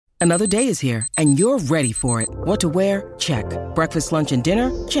Another day is here, and you're ready for it. What to wear? Check. Breakfast, lunch, and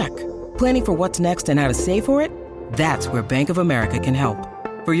dinner? Check. Planning for what's next and how to save for it? That's where Bank of America can help.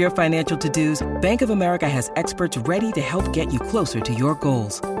 For your financial to-dos, Bank of America has experts ready to help get you closer to your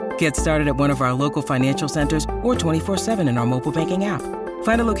goals. Get started at one of our local financial centers or 24/7 in our mobile banking app.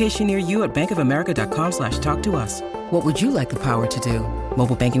 Find a location near you at bankofamerica.com/talktous. What would you like the power to do?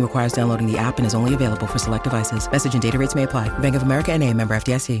 Mobile banking requires downloading the app and is only available for select devices. Message and data rates may apply. Bank of America N.A., member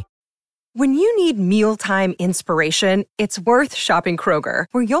FDIC. When you need mealtime inspiration, it's worth shopping Kroger,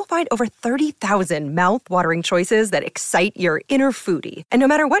 where you'll find over 30,000 mouth-watering choices that excite your inner foodie. And no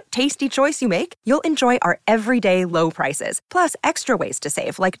matter what tasty choice you make, you'll enjoy our everyday low prices, plus extra ways to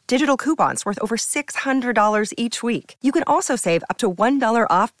save, like digital coupons worth over $600 each week. You can also save up to $1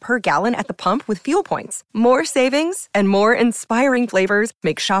 off per gallon at the pump with fuel points. More savings and more inspiring flavors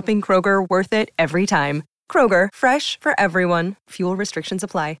make shopping Kroger worth it every time. Kroger, fresh for everyone. Fuel restrictions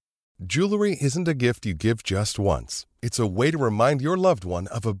apply. Jewelry isn't a gift you give just once. It's a way to remind your loved one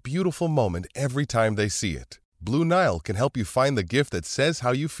of a beautiful moment every time they see it. Blue Nile can help you find the gift that says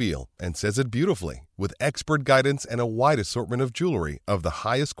how you feel and says it beautifully, with expert guidance and a wide assortment of jewelry of the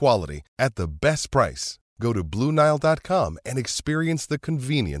highest quality at the best price. Go to BlueNile.com and experience the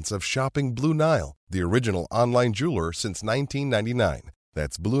convenience of shopping Blue Nile, the original online jeweler since 1999.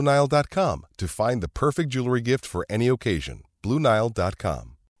 That's BlueNile.com to find the perfect jewelry gift for any occasion. BlueNile.com.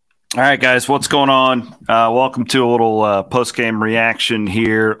 All right, guys, what's going on? Welcome to a little post-game reaction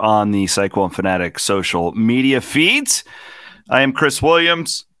here on the Cycle and Fanatic social media feeds. I am Chris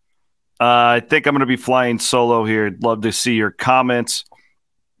Williams. I think I'm going to be flying solo here. I'd love to see your comments.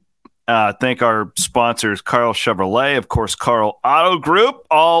 Thank our sponsors, Carl Chevrolet, of course, Carl Auto Group,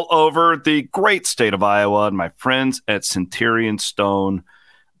 all over the great state of Iowa, and my friends at Centurion Stone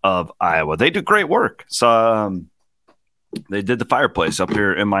of Iowa. They do great work. So, they did the fireplace up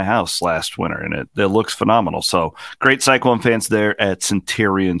here in my house last winter, and it looks phenomenal. So great Cyclone fans there at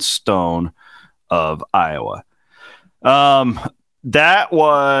Centurion Stone of Iowa. That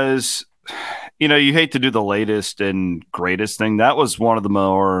was, you hate to do the latest and greatest thing. That was one of the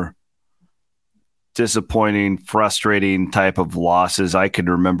more disappointing, frustrating type of losses I could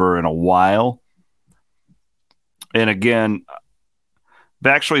remember in a while. And again,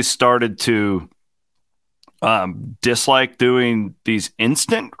 I've actually started to dislike doing these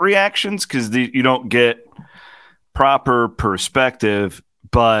instant reactions because you don't get proper perspective.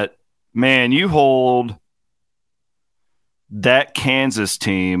 But man, you hold that Kansas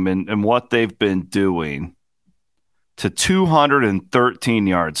team and what they've been doing to 213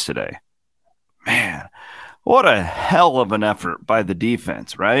 yards today. Man, what a hell of an effort by the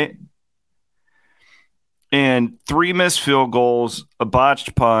defense, right? And 3 missed field goals, a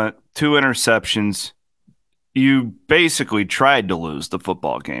botched punt, 2 interceptions. You basically tried to lose the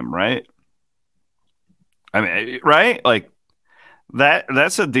football game, right? I mean, right? Like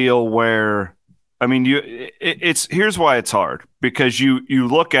that's a deal where, I mean, here's why it's hard, because you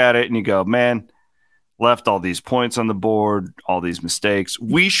look at it and you go, man, left all these points on the board, all these mistakes.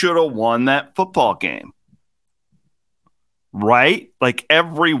 We should have won that football game, right? Like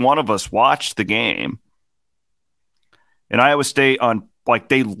every one of us watched the game, and Iowa State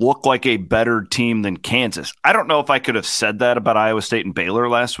they look like a better team than Kansas. I don't know if I could have said that about Iowa State and Baylor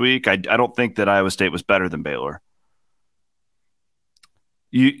last week. I don't think that Iowa State was better than Baylor.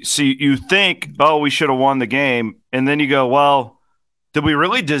 You think, oh, we should have won the game. And then you go, well, did we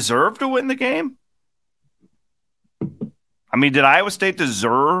really deserve to win the game? I mean, did Iowa State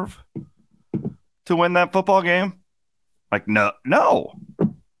deserve to win that football game? Like, no.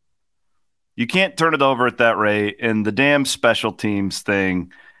 You can't turn it over at that rate. And the damn special teams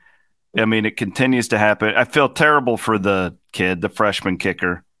thing, I mean, it continues to happen. I feel terrible for the kid, the freshman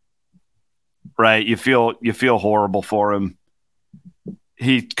kicker, right? You feel horrible for him.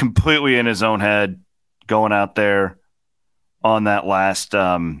 He's completely in his own head going out there on that last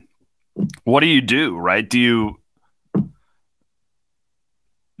what do you do, right? Do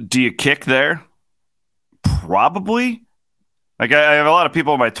you kick there? Probably. Like I have a lot of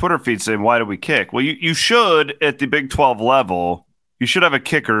people on my Twitter feed saying, why do we kick? Well, you should, at the Big 12 level, you should have a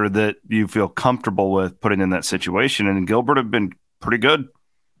kicker that you feel comfortable with putting in that situation. And Gilbert have been pretty good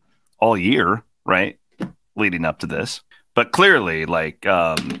all year, right, leading up to this. But clearly, like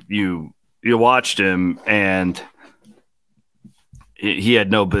you watched him, and he had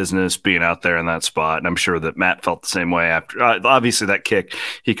no business being out there in that spot. And I'm sure that Matt felt the same way after. Obviously, that kick,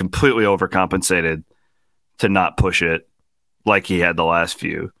 he completely overcompensated to not push it like he had the last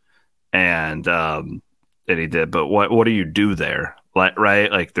few, and he did. But what do you do there?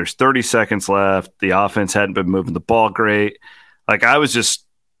 Right? Like there's 30 seconds left. The offense hadn't been moving the ball great. Like I was just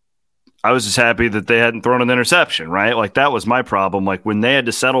I was just happy that they hadn't thrown an interception, right? Like, that was my problem. Like, when they had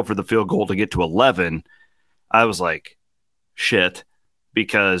to settle for the field goal to get to 11, I was like, shit,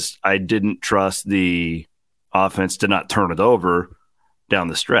 because I didn't trust the offense to not turn it over down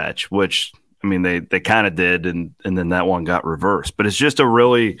the stretch, which, I mean, they kind of did, and then that one got reversed. But it's just a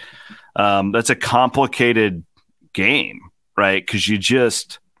really that's a complicated game, right? Because you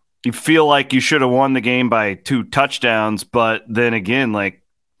feel like you should have won the game by 2 touchdowns, but then again, like,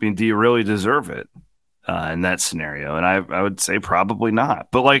 I mean, do you really deserve it in that scenario? And I would say probably not.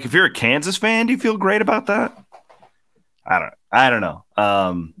 But like, if you're a Kansas fan, do you feel great about that? I don't know.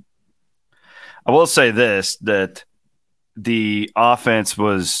 I will say this, that the offense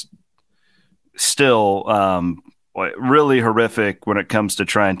was still really horrific when it comes to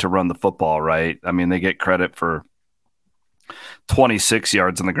trying to run the football, right? I mean, they get credit for 26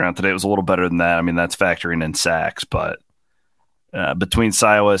 yards on the ground today. It was a little better than that. I mean, that's factoring in sacks, but between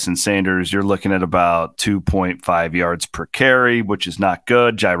Silas and Sanders, you're looking at about 2.5 yards per carry, which is not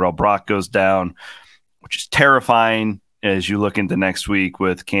good. Jairel Brock goes down, which is terrifying as you look into next week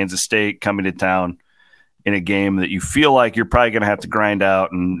with Kansas State coming to town in a game that you feel like you're probably going to have to grind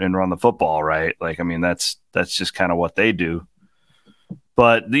out and run the football, right? Like, I mean, that's just kind of what they do.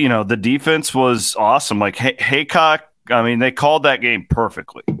 But, you know, the defense was awesome. Like, Haycock, I mean, they called that game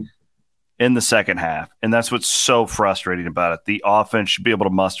perfectly in the second half. And that's what's so frustrating about it. The offense should be able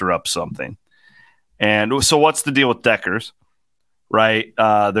to muster up something. And so what's the deal with Deckers, right?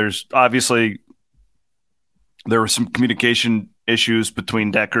 There's obviously there were some communication issues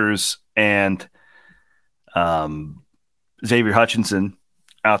between Deckers and Xavier Hutchinson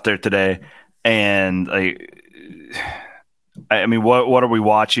out there today. And I mean, what are we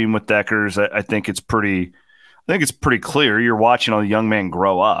watching with Deckers? I think it's pretty clear. You're watching a young man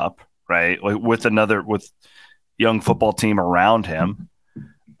grow up, right? Like with young football team around him.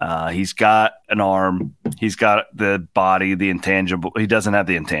 He's got an arm. He's got the body, the intangible. He doesn't have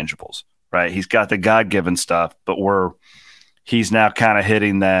the intangibles, right? He's got the God-given stuff, but he's now kind of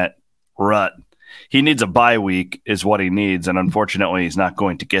hitting that rut. He needs a bye week is what he needs, and unfortunately he's not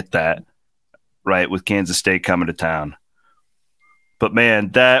going to get that, right, with Kansas State coming to town. But,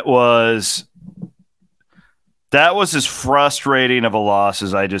 man, that was as frustrating of a loss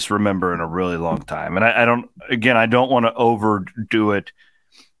as I just remember in a really long time. And I don't want to overdo it.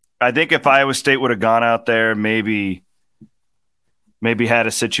 I think if Iowa State would have gone out there, maybe had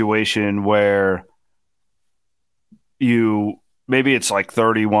a situation where maybe it's like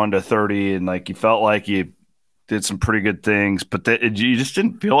 31-30 and like you felt like you did some pretty good things, but you just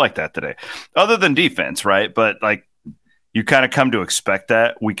didn't feel like that today, other than defense, right? But like you kind of come to expect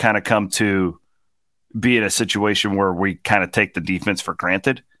that. We kind of come to be in a situation where we kind of take the defense for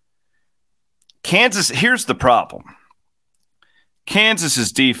granted. Kansas, here's the problem.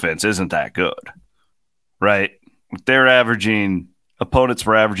 Kansas's defense isn't that good, right? Opponents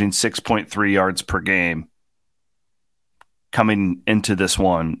were averaging 6.3 yards per game coming into this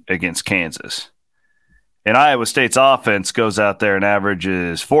one against Kansas. And Iowa State's offense goes out there and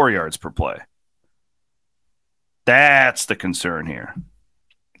averages 4 yards per play. That's the concern here.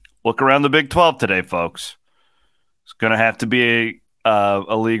 Look around the Big 12 today, folks. It's going to have to be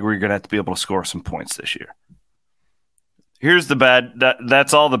a league where you're going to have to be able to score some points this year. Here's the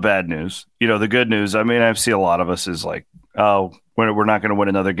that's all the bad news. You know, the good news, I mean, I see a lot of us is like, oh, we're not going to win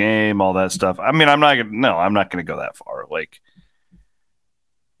another game, all that stuff. I mean, I'm not going to go that far. Like,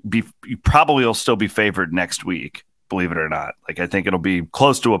 you probably will still be favored next week, believe it or not. Like, I think it'll be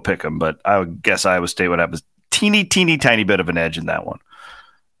close to a pick 'em, but I would guess Iowa State would have a teeny tiny bit of an edge in that one.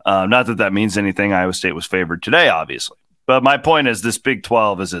 Not that means anything. Iowa State was favored today, obviously. But my point is this Big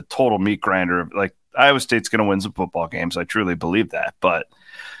 12 is a total meat grinder. Like, Iowa State's going to win some football games. I truly believe that. But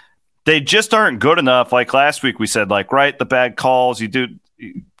they just aren't good enough. Like last week we said, like, right, the bad calls, you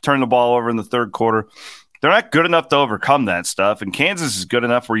turn the ball over in the third quarter. They're not good enough to overcome that stuff. And Kansas is good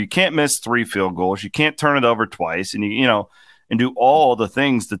enough where you can't miss 3 field goals. You can't turn it over twice. And, and do all the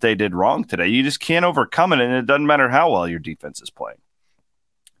things that they did wrong today. You just can't overcome it. And it doesn't matter how well your defense is playing.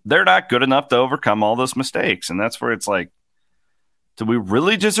 They're not good enough to overcome all those mistakes. And that's where it's like, do we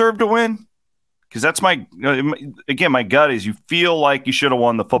really deserve to win? Because that's my gut is you feel like you should have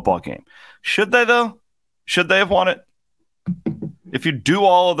won the football game. Should they, though? Should they have won it? If you do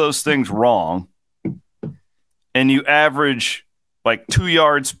all of those things wrong and you average like 2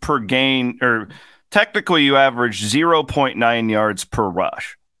 yards per gain, or technically you average 0.9 yards per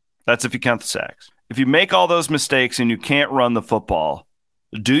rush. That's if you count the sacks. If you make all those mistakes and you can't run the football,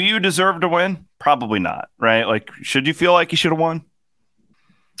 do you deserve to win? Probably not, right? Like, should you feel like you should have won?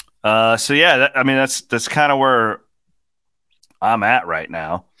 So yeah, that's kind of where I'm at right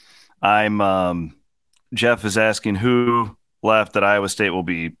now. Jeff is asking who left that Iowa State will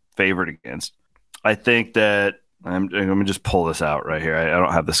be favored against. I think that let me just pull this out right here. I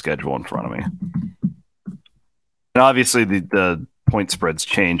don't have the schedule in front of me. And obviously the point spreads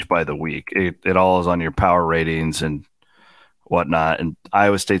change by the week. It all is on your power ratings and whatnot. And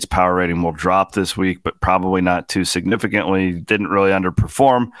Iowa State's power rating will drop this week, but probably not too significantly. Didn't really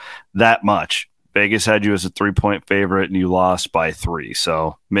underperform that much. Vegas had you as a 3-point favorite and you lost by 3.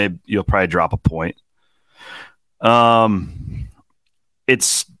 So maybe you'll probably drop a point.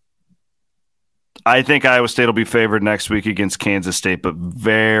 I think Iowa State will be favored next week against Kansas State, but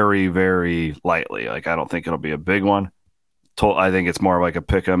very, very lightly. Like, I don't think it'll be a big one. I think it's more like a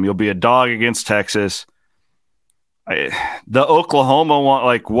pick 'em. You'll be a dog against Texas. The Oklahoma one,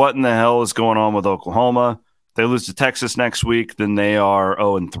 like, what in the hell is going on with Oklahoma? If they lose to Texas next week, then they are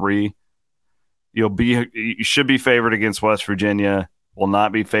 0-3. You should be favored against West Virginia. Will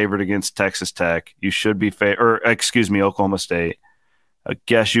not be favored against Texas Tech. You should be Oklahoma State. I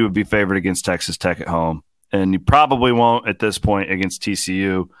guess you would be favored against Texas Tech at home. And you probably won't at this point against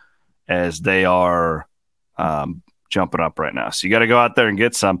TCU as they are jumping up right now. So you got to go out there and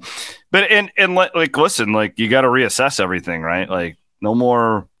get some. But listen, like, you got to reassess everything, right? Like, no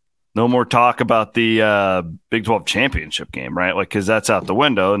more talk about the Big 12 championship game, right? Like, because that's out the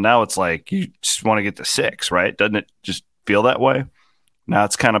window. And now it's like you just want to get to 6, right? Doesn't it just feel that way? Now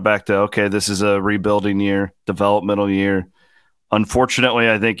it's kind of back to, okay, this is a rebuilding year, developmental year. Unfortunately,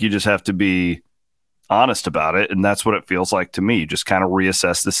 I think you just have to be honest about it, and that's what it feels like to me. You just kind of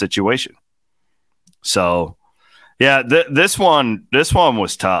reassess the situation. So, yeah, this one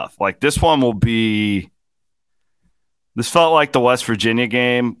was tough. Like, this one will be – this felt like the West Virginia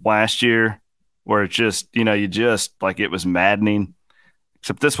game last year where it just, it was maddening,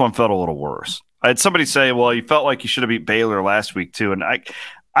 except this one felt a little worse. I had somebody say, well, you felt like you should have beat Baylor last week too, and I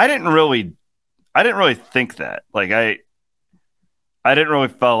didn't really think that. Like, I didn't really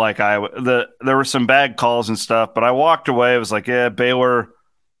feel like there were some bad calls and stuff, but I walked away. It was like, yeah, Baylor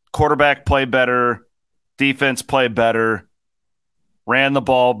quarterback played better, defense played better, ran the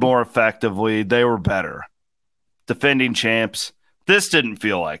ball more effectively. They were better. Defending champs. This didn't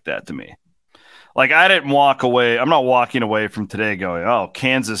feel like that to me. Like, I didn't walk away. I'm not walking away from today going, oh,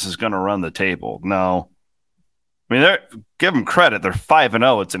 Kansas is going to run the table. No. I mean, give them credit. They're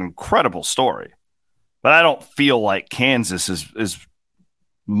 5-0. It's an incredible story. But I don't feel like Kansas is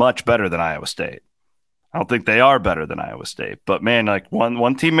much better than Iowa State. I don't think they are better than Iowa State. But, man, like,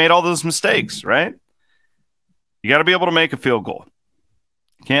 one team made all those mistakes, right? You got to be able to make a field goal.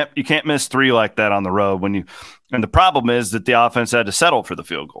 You can't miss 3 like that on the road and the problem is that the offense had to settle for the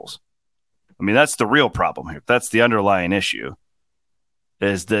field goals. I mean, that's the real problem here. That's the underlying issue,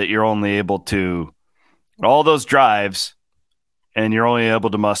 is that you're only able to all those drives and you're only able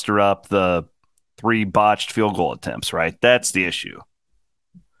to muster up the 3 botched field goal attempts, right? That's the issue.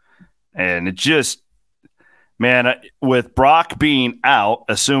 And it just, man, with Brock being out,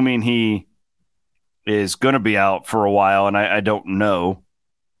 assuming he is going to be out for a while, and I don't know,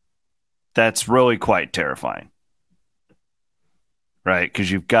 that's really quite terrifying. Right? Because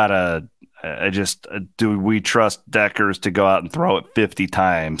you've got to, do we trust Deckers to go out and throw it 50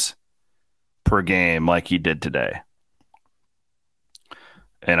 times per game like he did today?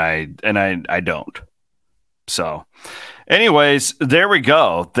 And I don't. So, anyways, there we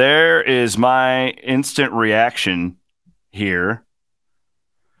go. There is my instant reaction here.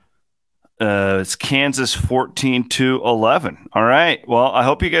 It's Kansas 14-11. All right. Well, I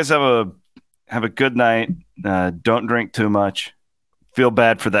hope you guys have a good night. Don't drink too much. Feel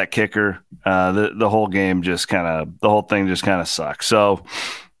bad for that kicker. The whole game the whole thing just kind of sucks. So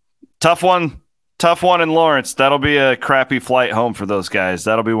tough one in Lawrence. That'll be a crappy flight home for those guys.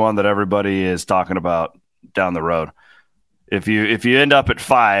 That'll be one that everybody is talking about down the road. If you end up at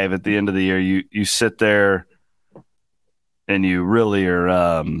 5 at the end of the year, you sit there and you really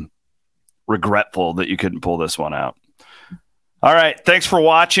are regretful that you couldn't pull this one out. All right. Thanks for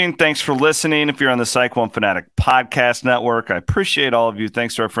watching. Thanks for listening. If you're on the Cyclone Fanatic Podcast Network, I appreciate all of you.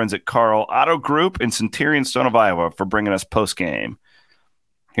 Thanks to our friends at Carl Auto Group in Centurion Stone of Iowa for bringing us post-game.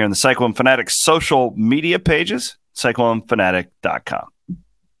 Here on the Cyclone Fanatic social media pages, cyclonefanatic.com.